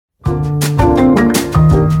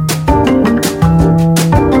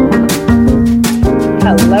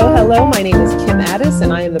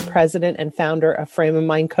president and founder of Frame of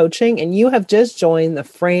Mind Coaching, and you have just joined the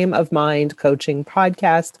Frame of Mind Coaching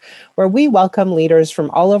podcast, where we welcome leaders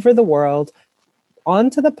from all over the world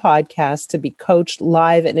onto the podcast to be coached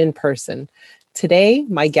live and in person. Today,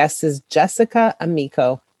 my guest is Jessica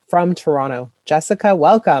Amico from Toronto. Jessica,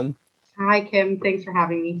 welcome. Hi, Kim. Thanks for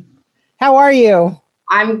having me. How are you?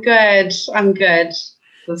 I'm good.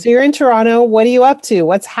 So you're in Toronto. What are you up to?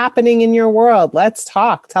 What's happening in your world? Let's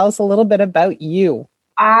talk. Tell us a little bit about you.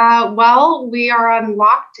 Well, we are on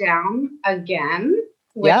lockdown again,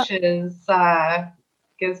 which is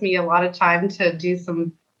gives me a lot of time to do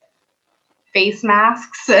some face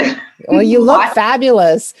masks. Well, you look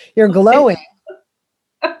fabulous. You're glowing.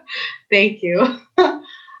 Thank you.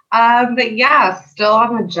 But yeah, still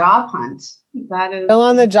on the job hunt. Still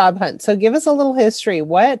on the job hunt. So give us a little history.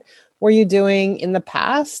 What were you doing in the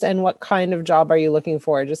past and what kind of job are you looking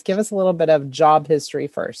for? Just give us a little bit of job history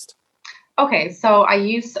first. Okay, so I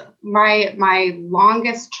used my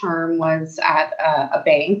longest term was at a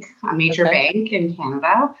bank, a major bank in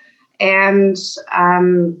Canada. And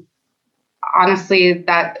honestly,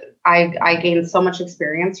 that I gained so much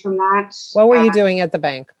experience from that. What were you doing at the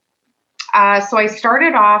bank? So I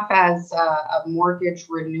started off as a mortgage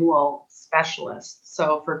renewal specialist.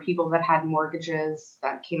 So for people that had mortgages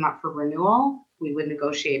that came up for renewal, we would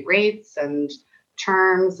negotiate rates and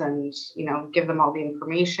terms and, give them all the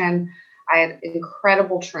information. I had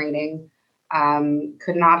incredible training,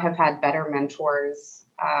 could not have had better mentors.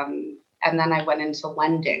 And then I went into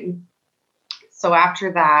lending. So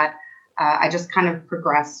after that, I just kind of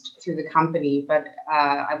progressed through the company, but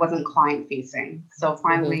I wasn't client facing. So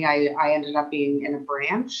finally, I ended up being in a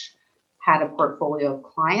branch, had a portfolio of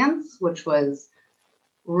clients, which was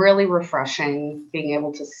really refreshing, being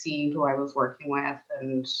able to see who I was working with.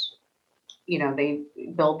 And, they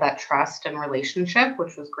built that trust and relationship,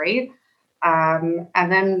 which was great. And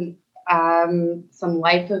then some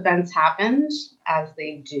life events happened, as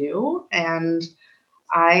they do. And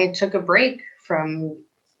I took a break from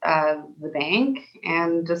the bank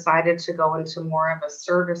and decided to go into more of a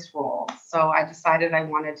service role. So I decided I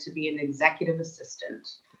wanted to be an executive assistant.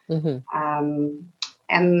 And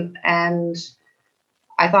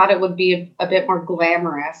I thought it would be a bit more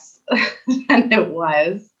glamorous than it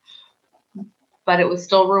was, but it was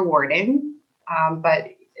still rewarding. But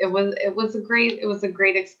it was a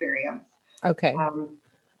great experience. Okay.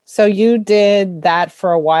 So you did that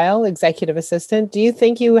for a while, executive assistant. Do you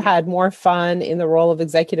think you had more fun in the role of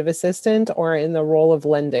executive assistant or in the role of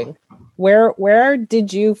lending? Where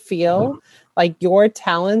did you feel like your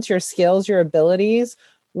talents, your skills, your abilities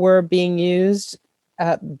were being used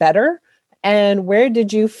better? And where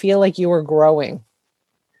did you feel like you were growing?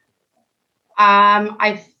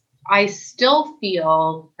 I still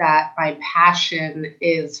feel that my passion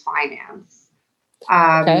is finance.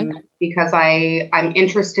 Because I'm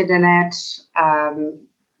interested in it. I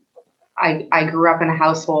grew up in a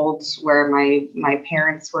household where my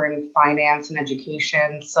parents were in finance and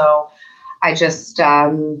education. So I just,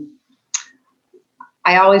 I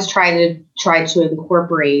always try to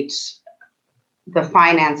incorporate the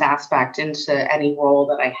finance aspect into any role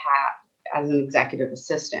that I have as an executive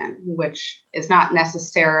assistant, which is not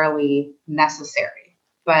necessarily necessary,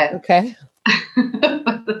 but,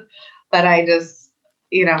 but I just,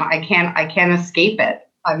 I can't escape it.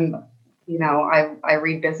 I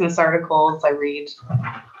read business articles, I read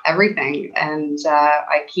everything, and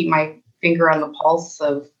I keep my finger on the pulse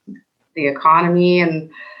of the economy.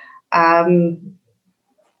 And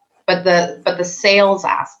but the sales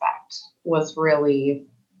aspect was really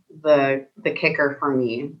the kicker for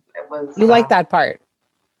me. It was. You like that part?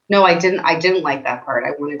 No, I didn't. I didn't like that part.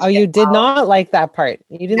 I wanted to. Oh, you did not like that part.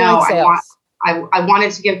 You didn't like sales. I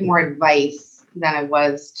wanted to give more advice than I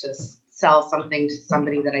was to sell something to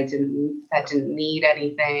somebody that didn't need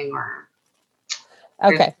anything or.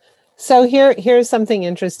 Okay. So here's something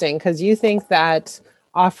interesting, because you think that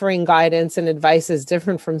offering guidance and advice is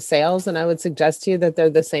different from sales. And I would suggest to you that they're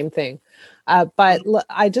the same thing. But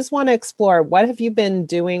I just want to explore, what have you been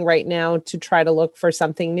doing right now to try to look for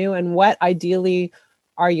something new? And what ideally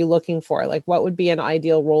are you looking for? Like, what would be an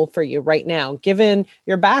ideal role for you right now, given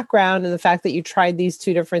your background and the fact that you tried these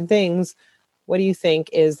two different things? What do you think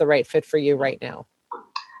is the right fit for you right now?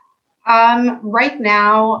 Right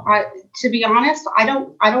now, to be honest, I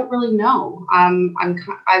don't really know.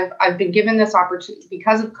 I've been given this opportunity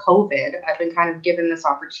because of COVID. I've been kind of given this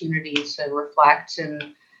opportunity to reflect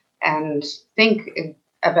and think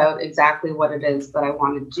about exactly what it is that I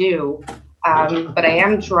want to do. But I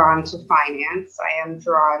am drawn to finance. I am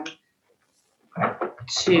drawn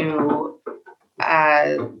to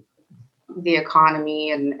the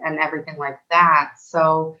economy and everything like that.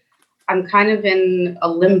 So I'm kind of in a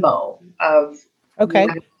limbo of. Okay.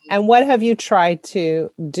 And what have you tried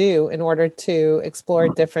to do in order to explore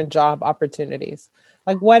different job opportunities?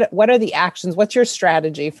 Like what are the actions? What's your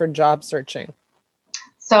strategy for job searching?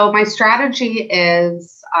 So my strategy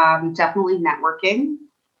is definitely networking,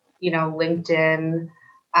 LinkedIn.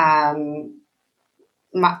 Um,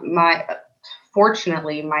 my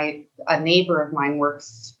fortunately, a neighbor of mine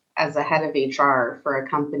works as a head of HR for a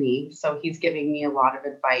company, so he's giving me a lot of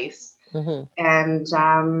advice. Mm-hmm. And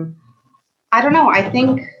I don't know. I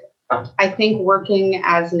think working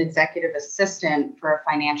as an executive assistant for a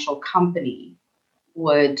financial company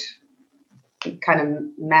would kind of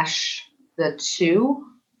mesh the two.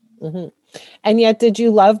 Mm-hmm. And yet, did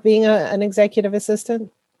you love being an executive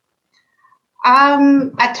assistant?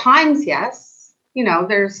 At times, yes.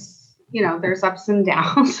 There's ups and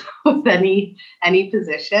downs with any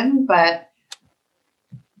position, but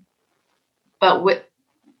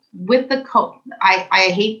with the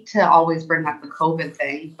I hate to always bring up the COVID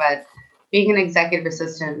thing, but being an executive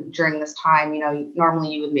assistant during this time,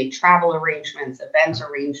 normally you would make travel arrangements, event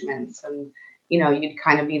arrangements, and you'd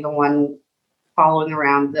kind of be the one following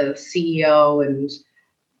around the CEO and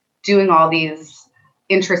doing all these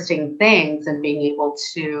interesting things and being able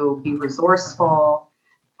to be resourceful.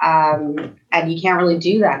 And you can't really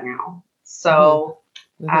do that now. So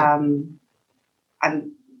I'm,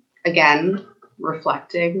 again,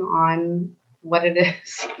 reflecting on what it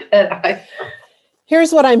is that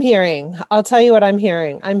Here's what I'm hearing. I'll tell you what I'm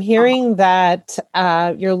hearing. I'm hearing that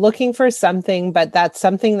you're looking for something, but that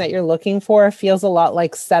something that you're looking for feels a lot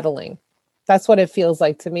like settling. That's what it feels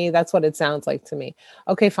like to me. That's what it sounds like to me.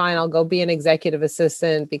 Okay, fine. I'll go be an executive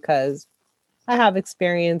assistant because I have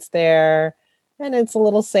experience there and it's a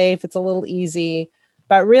little safe. It's a little easy,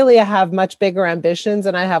 but really I have much bigger ambitions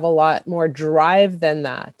and I have a lot more drive than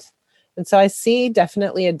that. And so I see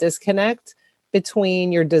definitely a disconnect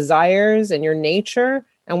between your desires and your nature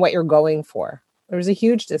and what you're going for. There's a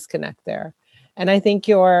huge disconnect there. And I think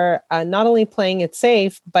you're not only playing it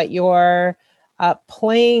safe, but you're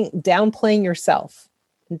downplaying yourself,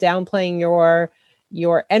 downplaying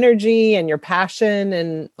your energy and your passion.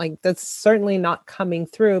 And like, that's certainly not coming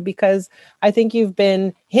through because I think you've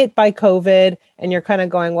been hit by COVID and you're kind of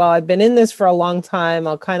going, well, I've been in this for a long time.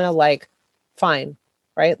 I'll kind of like, fine,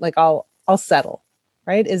 right? Like I'll settle.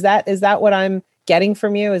 Right? Is that what I'm getting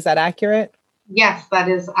from you? Is that accurate? Yes, that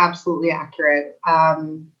is absolutely accurate.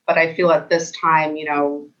 But I feel at this time,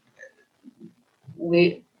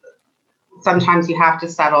 sometimes you have to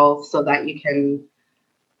settle so that you can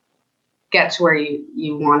get to where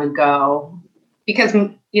you want to go because,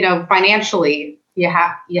 financially you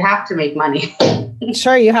have to make money.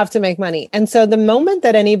 Sure. You have to make money. And so the moment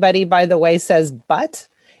that anybody, by the way, says, but,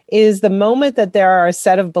 is the moment that there are a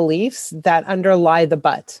set of beliefs that underlie the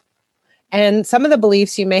but. And some of the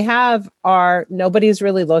beliefs you may have are nobody's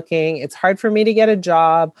really looking. It's hard for me to get a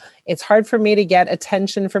job. It's hard for me to get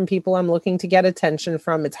attention from people I'm looking to get attention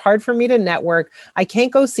from. It's hard for me to network. I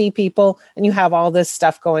can't go see people. And you have all this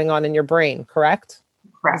stuff going on in your brain, correct?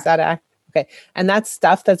 Correct. Is that accurate? Okay. And that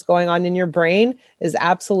stuff that's going on in your brain is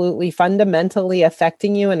absolutely fundamentally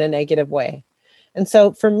affecting you in a negative way. And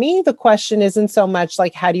so for me, the question isn't so much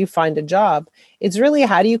like, how do you find a job? It's really,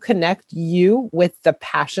 how do you connect you with the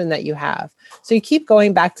passion that you have? So you keep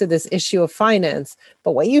going back to this issue of finance,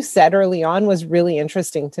 but what you said early on was really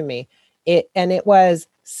interesting to me. It was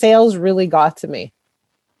sales really got to me,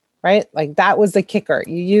 right? Like that was the kicker.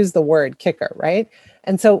 You use the word kicker, right?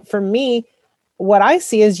 And so for me, what I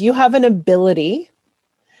see is you have an ability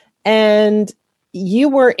and you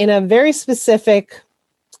were in a very specific,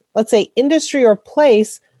 let's say, industry or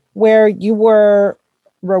place where you were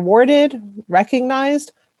rewarded,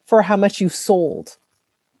 recognized for how much you sold.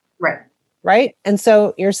 Right. Right. And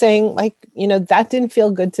so you're saying like, that didn't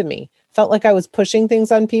feel good to me. Felt like I was pushing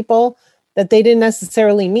things on people that they didn't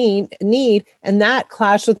necessarily need. And that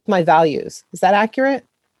clashed with my values. Is that accurate?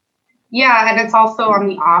 Yeah. And it's also on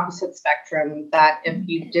the opposite spectrum that if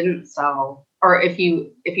you didn't sell, or if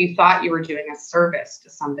you thought you were doing a service to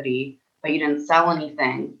somebody, but you didn't sell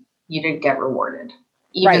anything, you didn't get rewarded.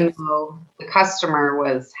 Even though the customer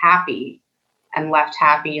was happy and left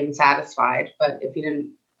happy and satisfied, but if you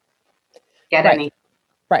didn't get anything.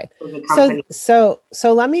 Right. So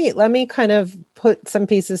let me kind of put some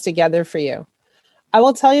pieces together for you. I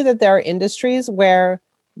will tell you that there are industries where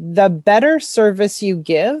the better service you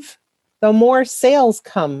give, the more sales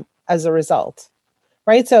come as a result.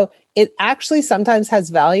 Right? So it actually sometimes has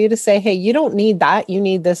value to say, hey, you don't need that, you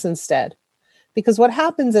need this instead. Because what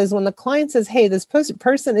happens is when the client says, hey, this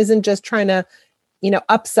person isn't just trying to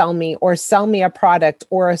upsell me or sell me a product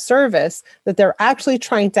or a service, that they're actually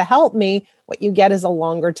trying to help me, what you get is a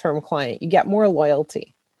longer term client. You get more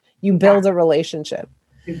loyalty. You build a relationship.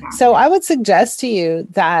 Exactly. So I would suggest to you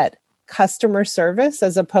that customer service,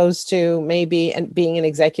 as opposed to maybe being an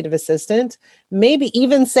executive assistant, maybe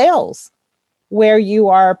even sales, where you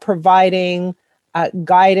are providing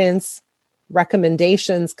guidance,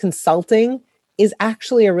 recommendations, consulting, is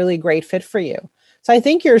actually a really great fit for you. So I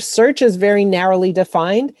think your search is very narrowly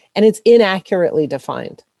defined and it's inaccurately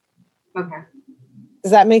defined. Okay.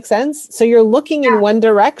 Does that make sense? So you're looking in one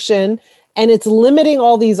direction and it's limiting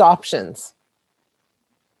all these options.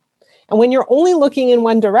 And when you're only looking in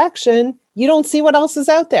one direction, you don't see what else is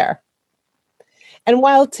out there. And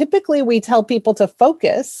while typically we tell people to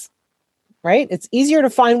focus, right? It's easier to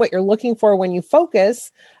find what you're looking for when you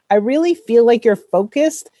focus. I really feel like you're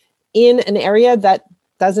focused in an area that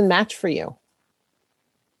doesn't match for you,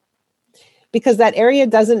 because that area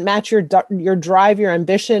doesn't match your drive, your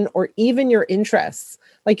ambition, or even your interests.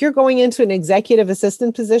 Like you're going into an executive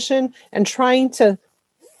assistant position and trying to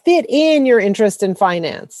fit in your interest in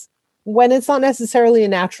finance when it's not necessarily a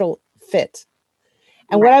natural fit.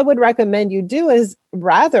 And what I would recommend you do is,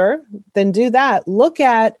 rather than do that, look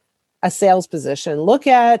at a sales position, look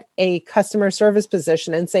at a customer service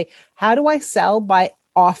position and say, how do I sell by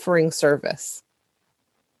offering service?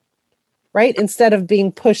 Right? Instead of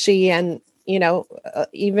being pushy and,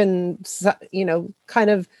 kind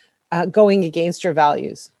of going against your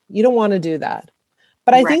values. You don't want to do that.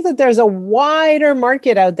 But I think that there's a wider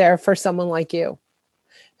market out there for someone like you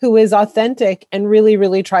who is authentic and really,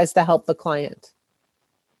 really tries to help the client,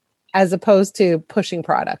 as opposed to pushing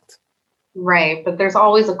product. Right. But there's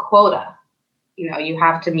always a quota. You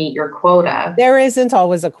have to meet your quota. There isn't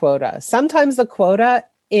always a quota. Sometimes the quota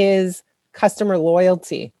is customer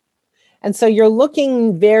loyalty. And so you're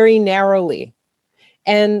looking very narrowly.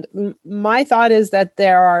 And my thought is that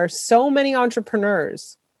there are so many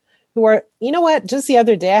entrepreneurs who are, just the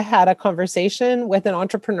other day I had a conversation with an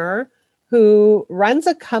entrepreneur who runs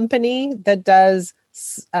a company that does,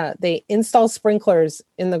 they install sprinklers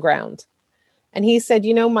in the ground. And he said,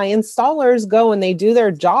 my installers go and they do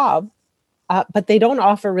their job, but they don't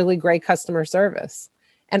offer really great customer service.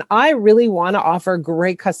 And I really want to offer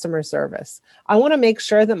great customer service. I want to make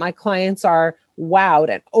sure that my clients are wowed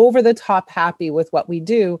and over the top happy with what we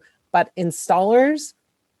do. But installers,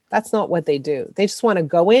 that's not what they do. They just want to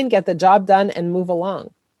go in, get the job done, and move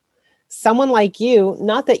along. Someone like you,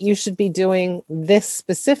 not that you should be doing this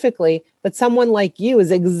specifically, but someone like you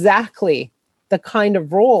is exactly the kind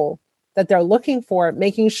of role that they're looking for,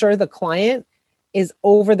 making sure the client is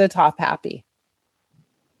over the top happy.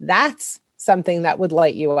 That's something that would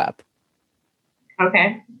light you up.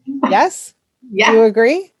 Okay. Yes? Yeah. Do you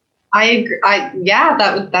agree? I agree.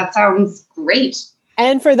 That sounds great.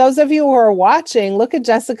 And for those of you who are watching, look at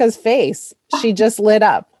Jessica's face. She just lit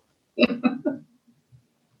up.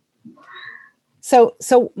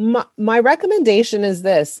 So my recommendation is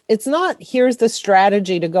this. It's not, here's the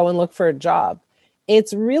strategy to go and look for a job.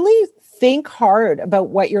 It's really think hard about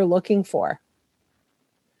what you're looking for.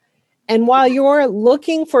 And while you're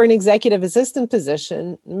looking for an executive assistant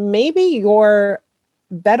position, maybe you're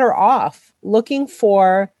better off looking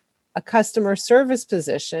for a customer service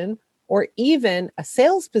position or even a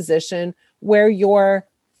sales position where your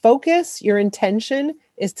focus, your intention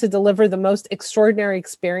is to deliver the most extraordinary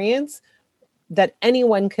experience that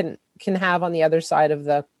anyone can have on the other side of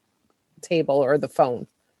the table or the phone,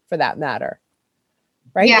 for that matter.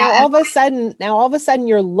 Right? Yeah. Now all of a sudden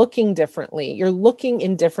you're looking differently. You're looking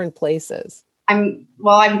in different places. I'm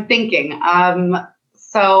thinking.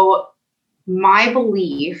 So my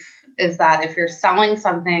belief is that if you're selling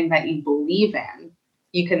something that you believe in,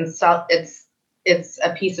 you can sell it's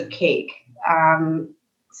a piece of cake.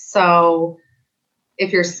 So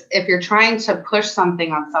if you're trying to push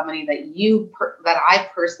something on somebody that I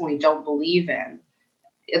personally don't believe in,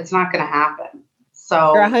 it's not going to happen.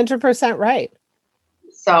 So you're 100% right.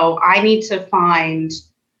 So I need to find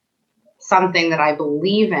something that I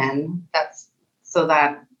believe in, so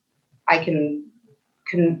that I can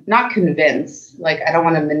not convince, like I don't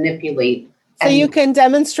want to manipulate. So you can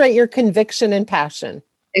demonstrate your conviction and passion.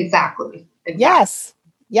 Exactly. Yes,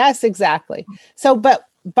 exactly. So, but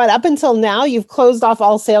up until now, you've closed off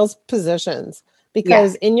all sales positions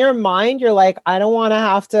because in your mind, you're like, I don't want to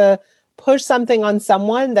have to push something on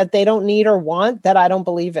someone that they don't need or want that I don't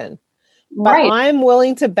believe in. But I'm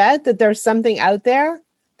willing to bet that there's something out there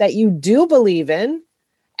that you do believe in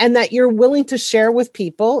and that you're willing to share with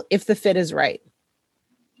people if the fit is right.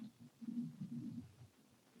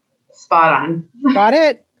 Spot on. Got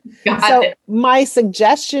it? Got it. My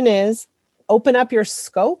suggestion is open up your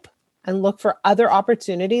scope and look for other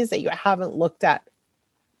opportunities that you haven't looked at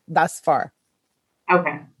thus far.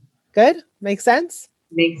 Okay. Good? Makes sense?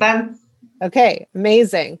 Makes sense. Okay,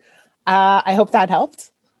 amazing. I hope that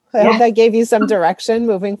helped. I hope that gave you some direction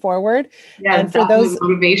moving forward. Yeah, and for those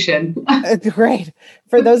motivation. Great.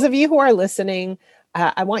 For those of you who are listening,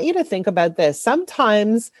 I want you to think about this.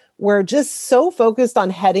 Sometimes we're just so focused on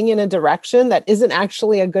heading in a direction that isn't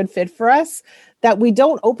actually a good fit for us that we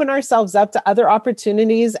don't open ourselves up to other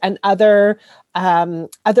opportunities and other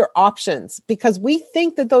options because we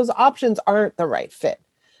think that those options aren't the right fit.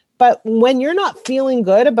 But when you're not feeling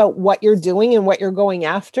good about what you're doing and what you're going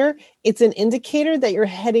after, it's an indicator that you're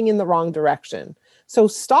heading in the wrong direction. So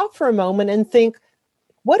stop for a moment and think,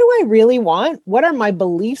 what do I really want? What are my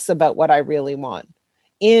beliefs about what I really want?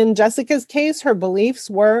 In Jessica's case, her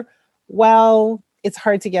beliefs were, well, it's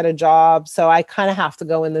hard to get a job, so I kind of have to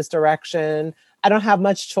go in this direction. I don't have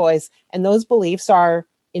much choice. And those beliefs are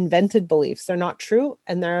invented beliefs. They're not true,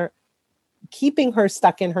 and they're keeping her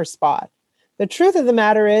stuck in her spot. The truth of the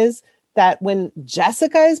matter is that when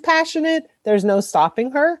Jessica is passionate, there's no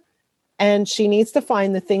stopping her. And she needs to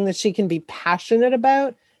find the thing that she can be passionate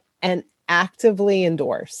about and actively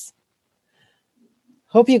endorse.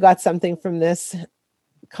 Hope you got something from this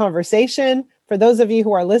conversation. For those of you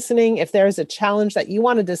who are listening, if there is a challenge that you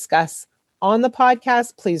want to discuss on the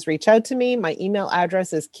podcast, please reach out to me. My email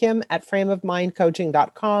address is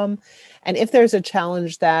kim@frameofmindcoaching.com. And if there's a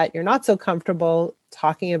challenge that you're not so comfortable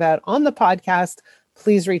talking about on the podcast,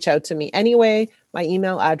 please reach out to me anyway. My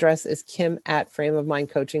email address is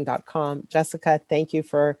kim@frameofmindcoaching.com. Jessica, thank you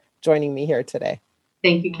for joining me here today.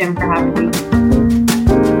 Thank you, Kim, for having me.